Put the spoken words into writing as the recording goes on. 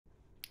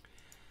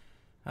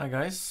Hi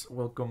guys,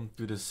 welcome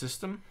to the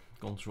system,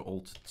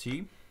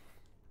 Ctrl-Alt-T.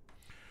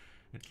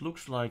 It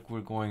looks like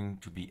we're going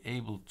to be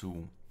able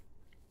to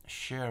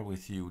share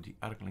with you the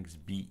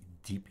ArcoLinuxB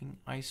Deepin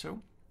ISO.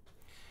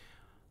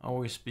 I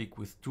always speak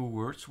with two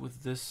words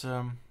with this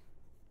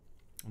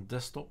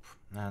desktop,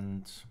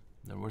 and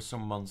there were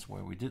some months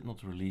where we did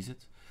not release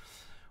it,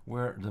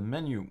 where the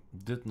menu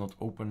did not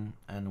open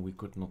and we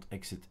could not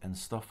exit and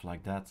stuff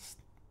like that.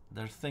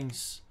 There are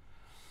things,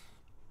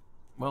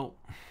 well,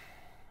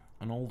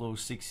 in all those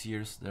 6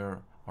 years, there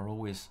are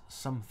always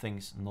some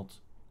things not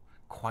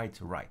quite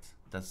right.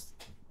 That's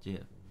the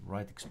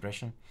right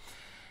expression.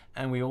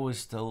 And we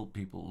always tell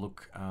people,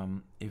 look,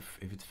 if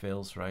it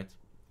fails, right,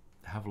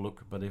 have a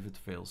look. But if it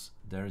fails,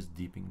 there is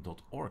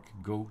deepin.org.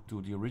 Go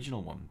to the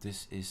original one.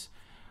 This is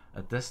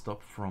a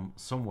desktop from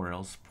somewhere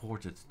else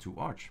ported to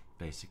Arch,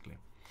 basically.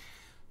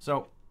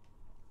 So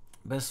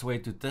best way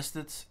to test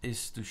it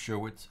is to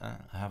show it.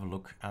 Have a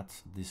look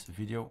at this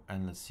video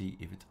and let's see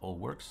if it all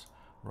works.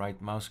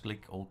 Right mouse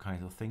click, all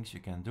kinds of things you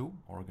can do.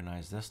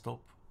 Organize desktop,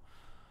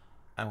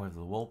 and with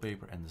the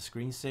wallpaper and the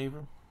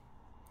screensaver,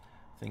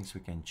 things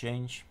we can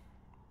change.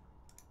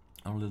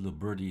 Our little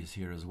birdie is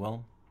here as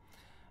well,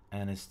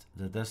 and it's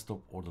the desktop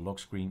or the lock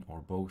screen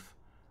or both,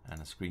 and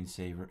a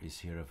screensaver is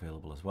here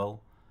available as well.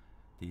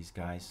 These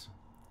guys,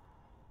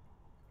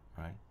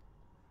 right?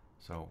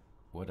 So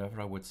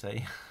whatever I would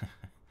say.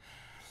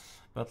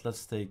 But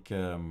let's take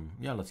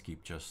let's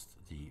keep just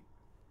the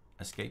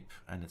escape,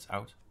 and it's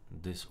out.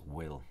 This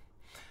will.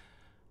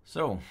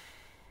 So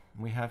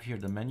we have here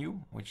the menu,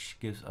 which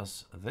gives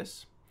us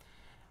this.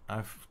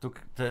 I've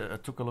took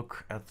a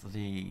look at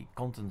the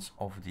contents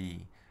of the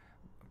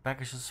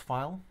packages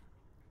file,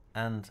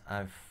 and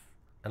I've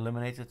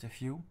eliminated a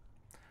few.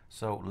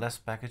 So less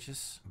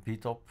packages.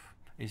 btop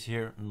is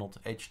here, not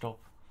htop.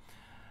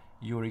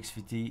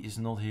 urxvt is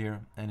not here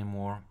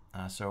anymore.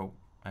 So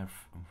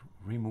I've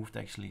removed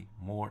actually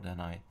more than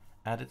I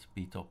added.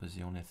 btop is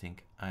the only thing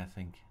I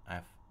think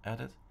I've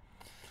added.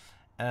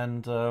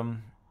 And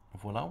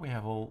voila, we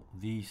have all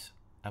these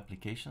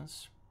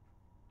applications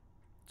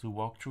to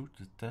walk through,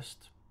 to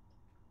test.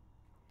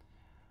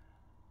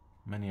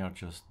 Many are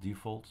just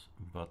default,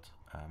 but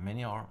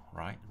many are,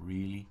 right,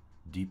 really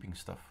deeping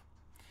stuff.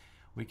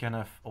 We can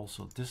have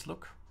also this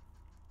look,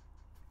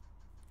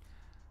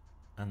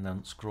 and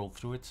then scroll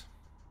through it.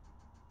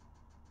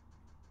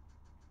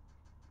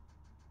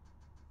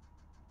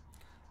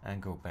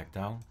 And go back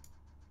down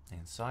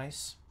in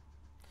size.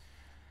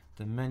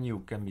 The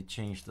menu can be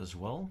changed as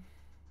well.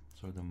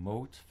 So the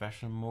mode,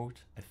 fashion mode,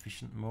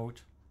 efficient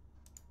mode.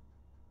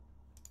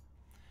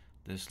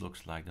 This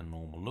looks like the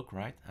normal look,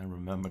 right? And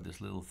remember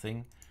this little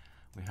thing.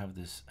 We have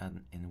this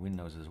in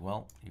Windows as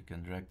well. You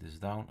can drag this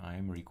down. I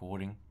am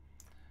recording.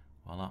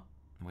 Voila,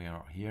 we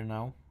are here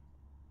now.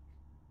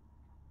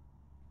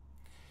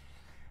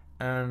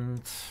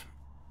 And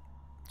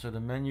so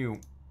the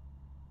menu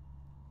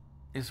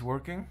is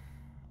working.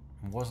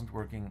 It wasn't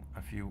working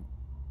a few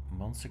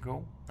months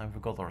ago, and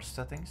we've got our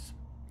settings,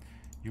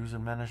 user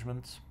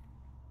management.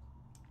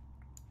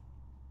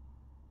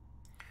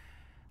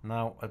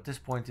 Now at this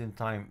point in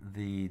time,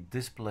 the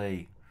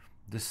display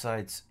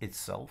decides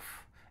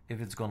itself if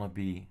it's gonna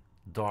be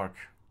dark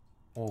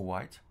or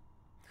white.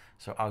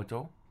 So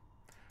auto.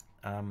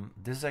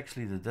 This is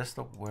actually the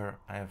desktop where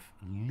I have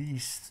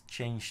least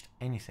changed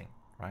anything,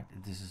 right?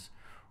 This is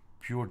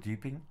pure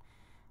deeping.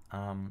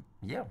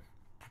 Yeah,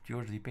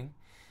 pure deeping.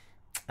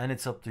 And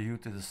it's up to you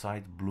to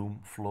decide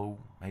bloom, flow,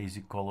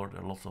 hazy color.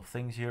 There are lots of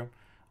things here.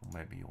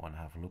 Maybe you want to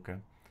have a look at.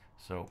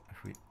 So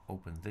if we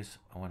open this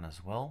one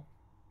as well.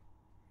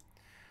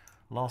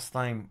 Last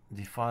time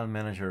the file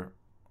manager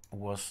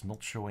was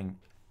not showing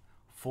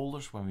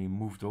folders when we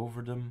moved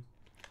over them.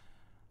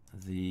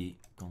 The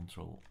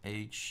Control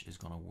H is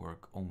going to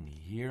work only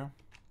here.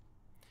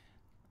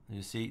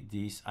 You see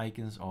these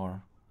icons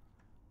are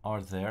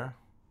there.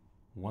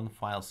 One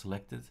file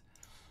selected.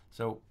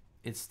 So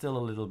it's still a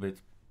little bit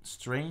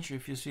strange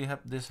if you see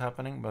this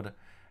happening, but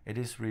it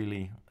is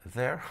really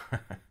there.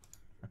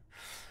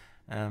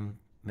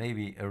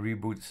 Maybe a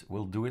reboot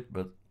will do it,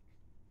 but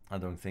I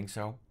don't think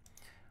so.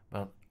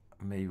 But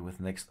maybe with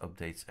next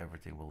updates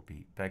everything will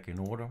be back in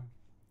order.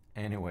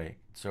 Anyway,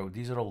 so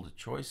these are all the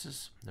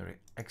choices. There are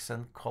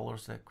accent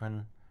colors that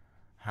can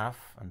have,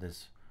 and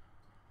this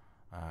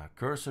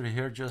cursor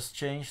here just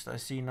changed, I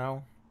see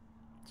now.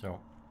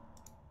 So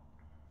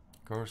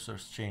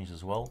cursors change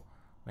as well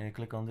when you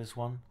click on this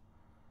one.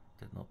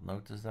 Did not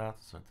notice that.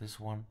 So this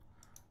one,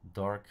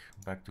 dark,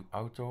 back to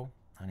auto,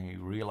 and he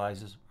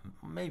realizes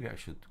maybe I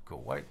should go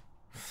white.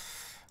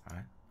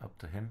 Right, up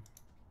to him.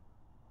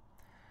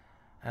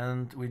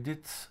 And we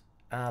did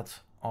add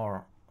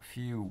our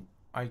few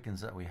icons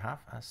that we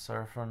have as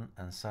Sarfan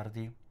and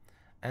Sardi,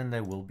 and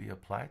they will be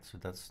applied, so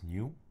that's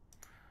new.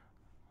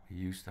 We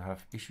used to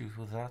have issues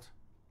with that.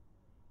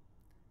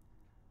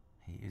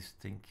 He is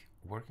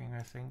working,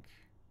 I think.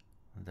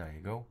 And there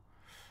you go.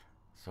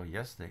 So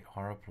yes, they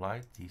are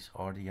applied. These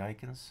are the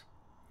icons.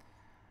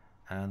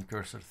 And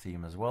cursor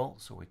theme as well.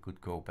 So we could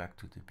go back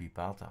to the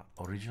bbata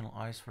original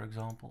eyes, for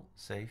example.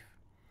 Save.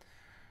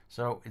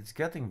 So it's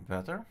getting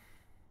better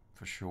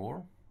for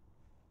sure.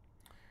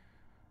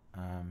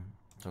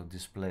 So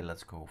display,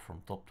 let's go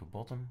from top to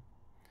bottom.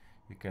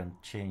 You can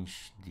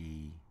change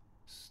the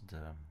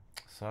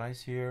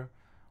size here,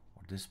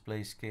 or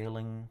display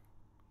scaling,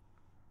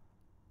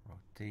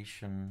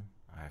 rotation.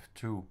 I have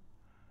two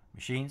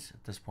machines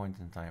at this point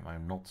in time.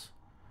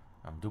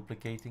 I'm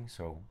duplicating,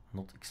 so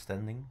not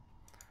extending.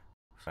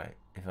 So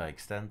if I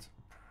extend,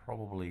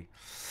 probably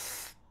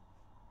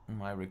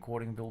my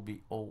recording will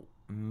be all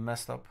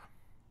messed up.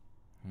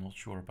 I'm not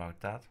sure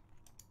about that.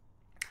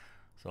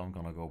 So I'm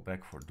gonna go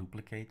back for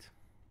duplicate.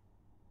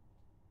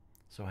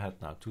 So I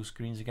had now two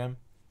screens again.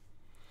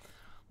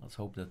 Let's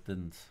hope that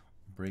didn't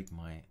break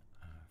my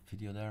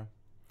video there.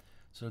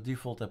 So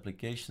default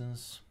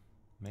applications,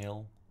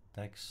 mail,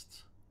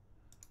 text,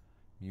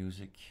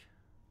 music,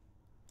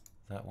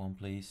 that one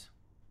please.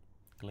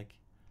 Click,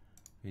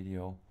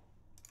 video,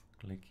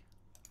 click,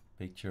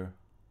 picture,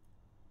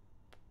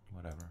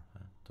 whatever,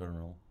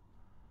 terminal,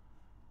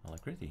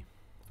 Alacrity,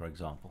 for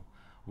example.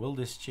 Will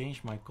this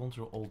change my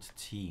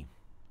Ctrl-Alt-T?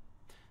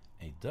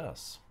 It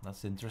does.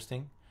 That's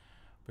interesting,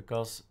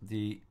 because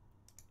the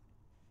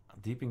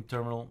Deepin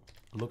terminal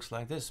looks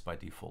like this by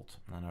default,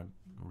 and I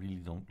really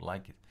don't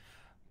like it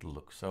to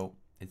look. So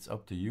it's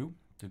up to you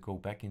to go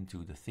back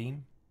into the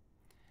theme,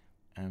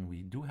 and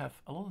we do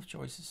have a lot of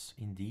choices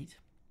indeed.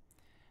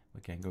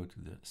 We can go to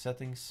the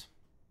settings,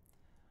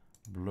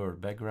 blur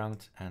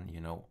background, and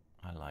you know,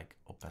 I like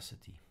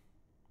opacity.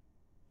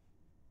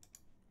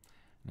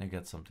 And I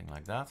get something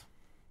like that.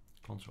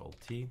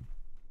 Ctrl-T.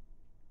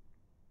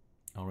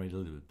 Already a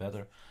little bit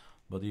better,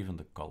 but even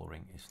the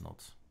coloring is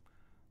not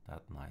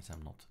that nice.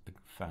 I'm not a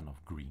fan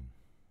of green.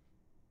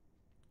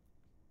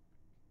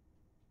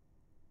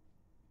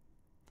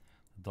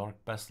 The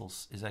dark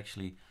pastels is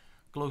actually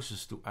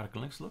closest to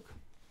ArcoLinux look.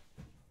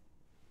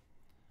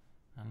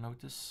 And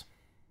notice,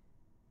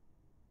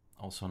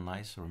 also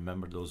nice.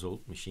 Remember those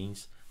old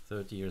machines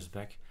 30 years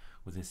back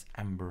with these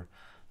amber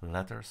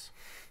letters.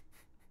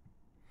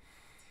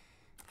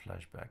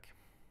 Flashback.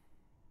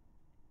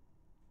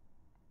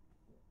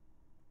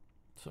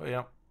 So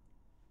yeah,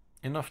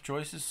 enough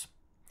choices.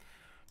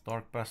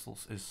 Dark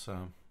pastels is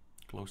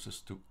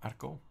closest to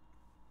Arco.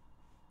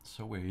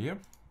 So we're here,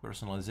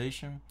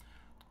 personalization,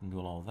 do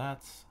all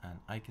that, and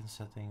icon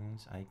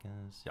settings,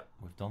 icons, yeah,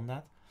 we've done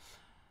that.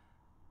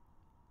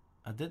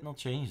 I did not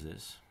change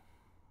this.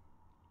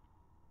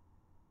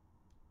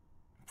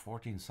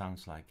 14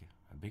 sounds like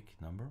a big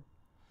number.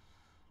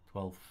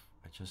 12,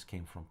 I just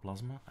came from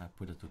Plasma, I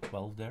put it to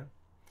 12 there.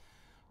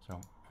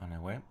 So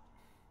anyway,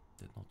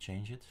 did not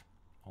change it.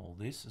 All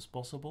this is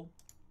possible.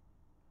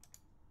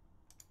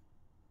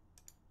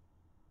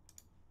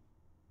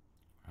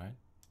 Right.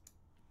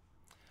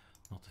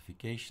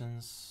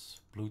 Notifications,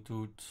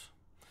 Bluetooth.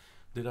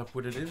 Did I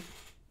put it in?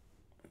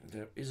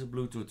 There is a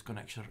Bluetooth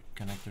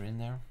connector in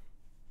there.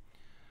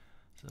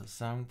 So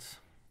sound.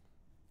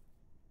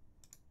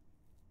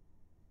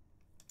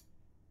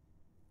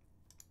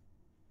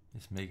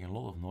 It's making a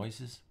lot of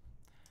noises.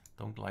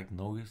 Don't like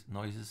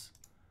noises.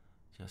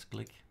 Just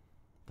click.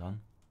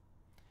 Done.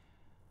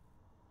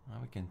 Now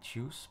we can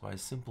choose by a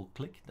simple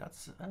click.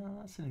 That's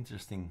an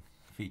interesting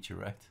feature,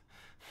 right?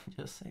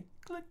 Just say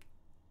click.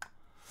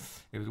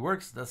 If it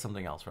works, that's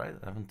something else, right?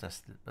 I haven't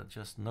tested it, but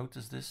just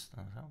notice this.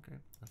 Okay,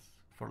 that's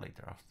for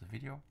later after the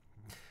video.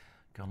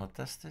 Gonna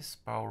test this.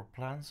 Power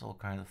plans, all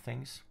kind of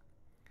things.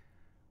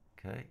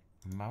 Okay,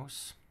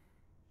 mouse.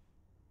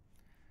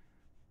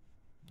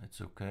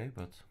 It's okay,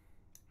 but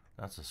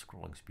that's a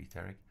scrolling speed,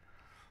 Eric.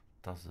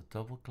 Does the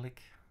double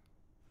click?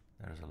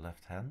 There's a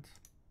left hand.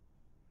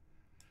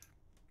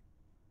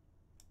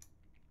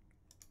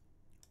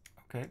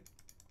 Okay,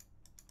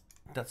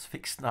 that's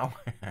fixed now.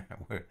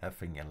 We're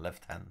having a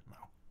left hand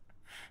now.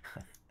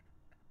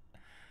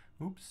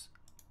 Oops,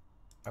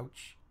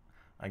 ouch.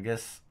 I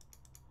guess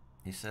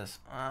he says,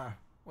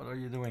 what are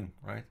you doing,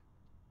 right?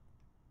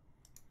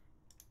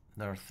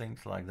 There are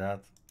things like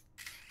that.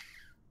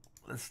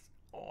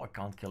 Oh, I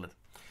can't kill it.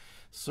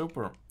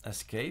 Super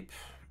escape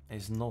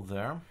is not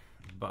there,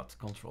 but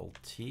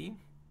Ctrl-T,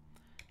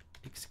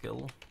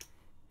 X-kill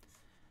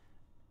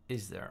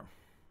is there.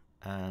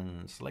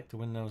 And select the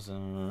windows,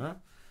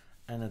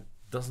 and it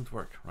doesn't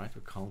work, right?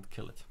 We can't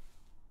kill it.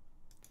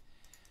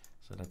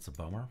 So that's a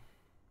bummer.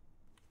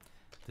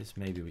 This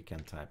maybe we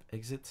can type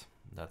exit.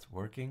 That's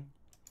working.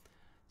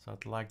 So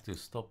I'd like to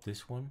stop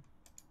this one,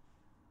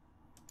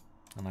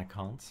 and I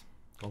can't.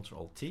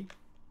 Ctrl-T,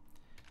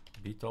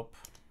 btop.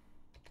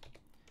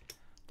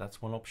 That's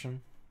one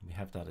option. We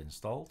have that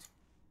installed.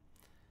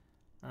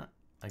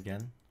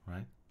 Again,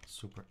 right?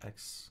 Super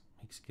X,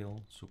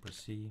 X-kill, Super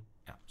C,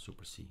 yeah,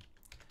 Super C.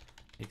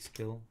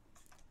 X-kill,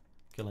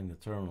 killing the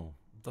terminal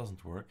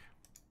doesn't work.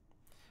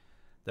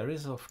 There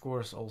is of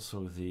course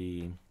also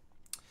the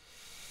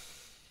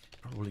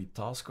probably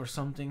task or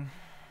something.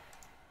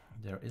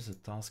 There is a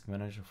task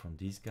manager from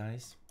these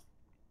guys.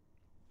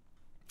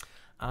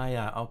 Ah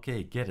yeah,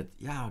 okay, get it.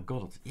 Yeah,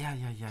 got it.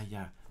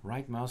 Yeah.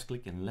 Right mouse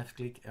click and left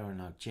click are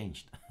now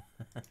changed.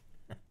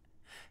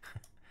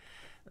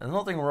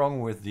 nothing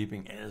wrong with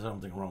deeping, there's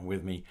something wrong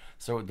with me.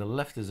 So the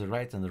left is the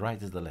right and the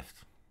right is the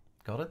left.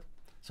 Got it?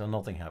 So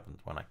nothing happened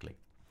when I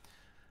clicked.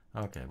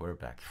 Okay, we're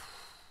back.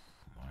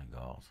 My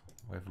God,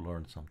 we've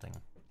learned something.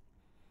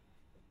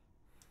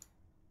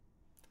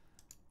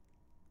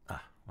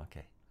 Ah,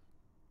 okay.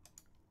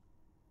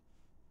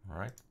 All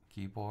right,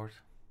 keyboard.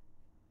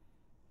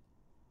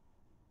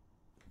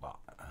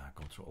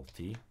 Control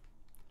T.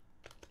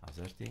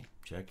 AZERTY,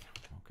 check.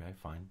 Okay,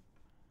 fine.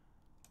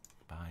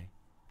 Bye.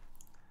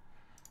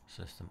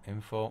 System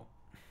info.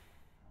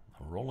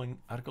 Rolling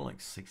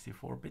ArcoLinux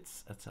 64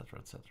 bits, etc.,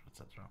 etc.,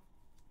 etc.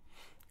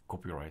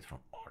 Copyright from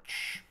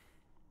Arch.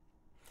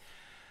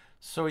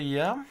 So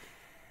yeah,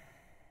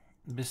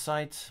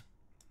 besides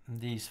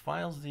these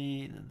files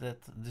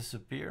that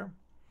disappear,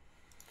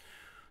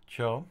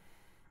 so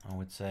I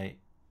would say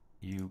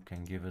you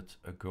can give it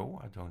a go.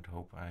 I don't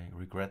hope I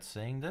regret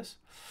saying this,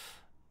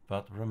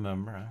 but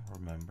remember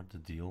the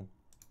deal.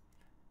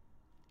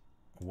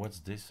 What's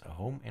this? A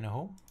home in a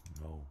home?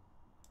 No,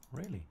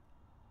 really.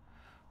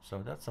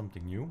 So that's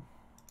something new.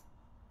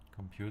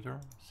 Computer,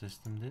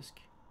 system disk,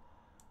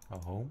 a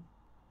home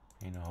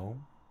in a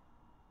home.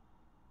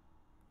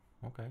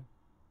 Okay.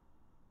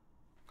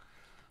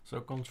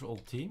 So Control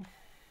T.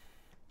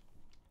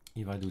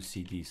 If I do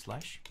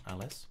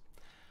cd/ls,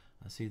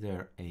 I see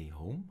there a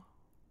home.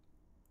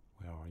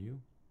 Where are you?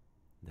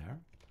 There.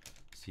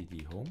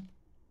 CD home.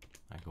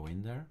 I go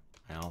in there.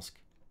 I ask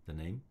the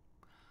name.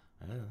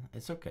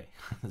 It's okay.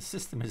 The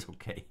system is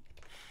okay.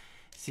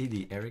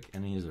 CD Eric,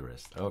 and here's the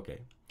rest. Okay.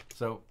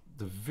 So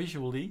the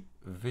visually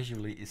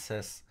it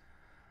says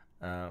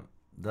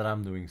that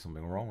I'm doing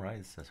something wrong, right?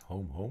 It says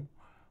home,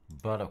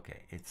 but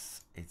okay,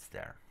 it's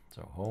there.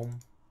 So home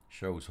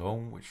shows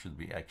home, which should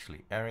be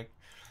actually Eric,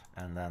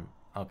 and then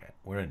okay,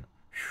 we're in.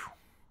 Whew.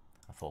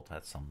 I thought I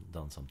had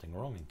done something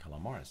wrong in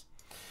Calamares.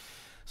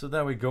 So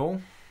there we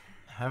go.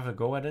 Have a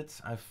go at it.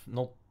 I've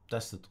not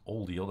tested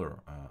all the other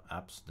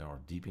apps. There are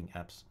deeping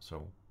apps,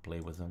 so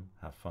play with them,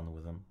 have fun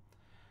with them.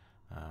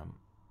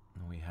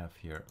 We have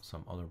here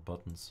some other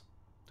buttons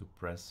to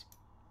press,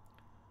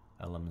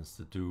 elements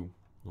to do,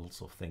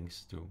 lots of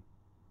things to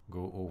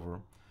go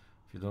over.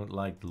 If you don't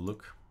like the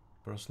look,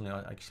 personally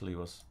I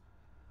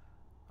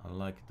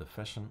like the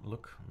fashion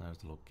look. There's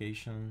the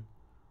location,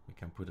 we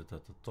can put it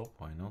at the top,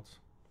 why not?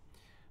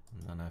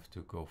 And then I have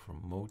to go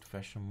from mode,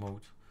 fashion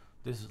mode.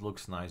 This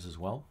looks nice as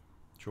well,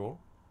 sure.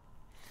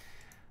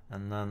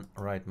 And then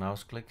right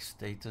mouse click,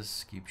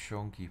 status, keep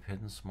shown, keep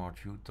hidden, smart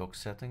view, dock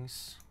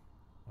settings.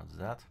 What's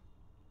that?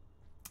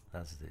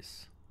 That's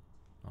this.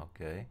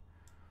 Okay,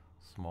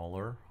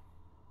 smaller,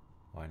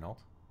 why not?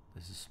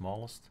 This is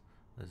smallest,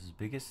 this is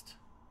biggest,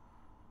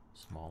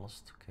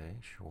 smallest, okay,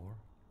 sure.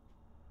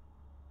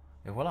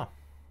 And voila.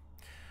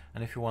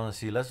 And if you want to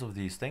see less of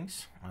these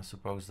things, I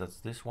suppose that's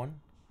this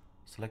one.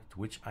 Select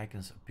which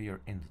icons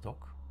appear in the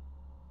dock.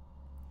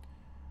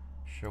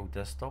 Show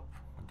desktop,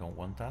 I don't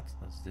want that,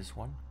 that's this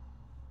one.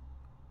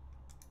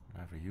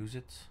 Never use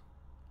it.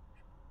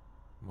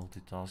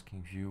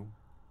 Multitasking view,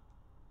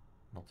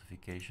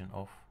 notification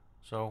off.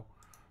 So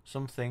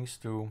some things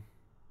to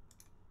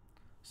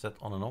set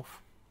on and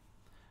off,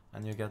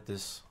 and you get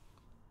this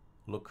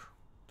look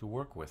to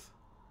work with,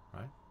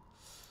 right?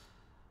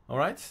 All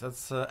right,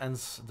 that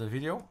ends the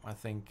video. I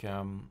think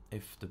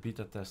if the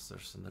beta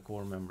testers and the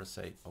core members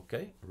say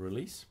okay,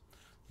 release,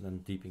 then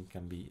deeping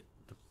can be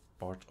the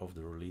part of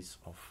the release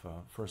of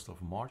 1st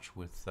of March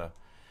with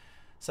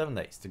 7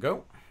 days to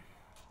go.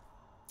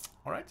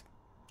 All right,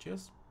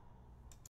 cheers.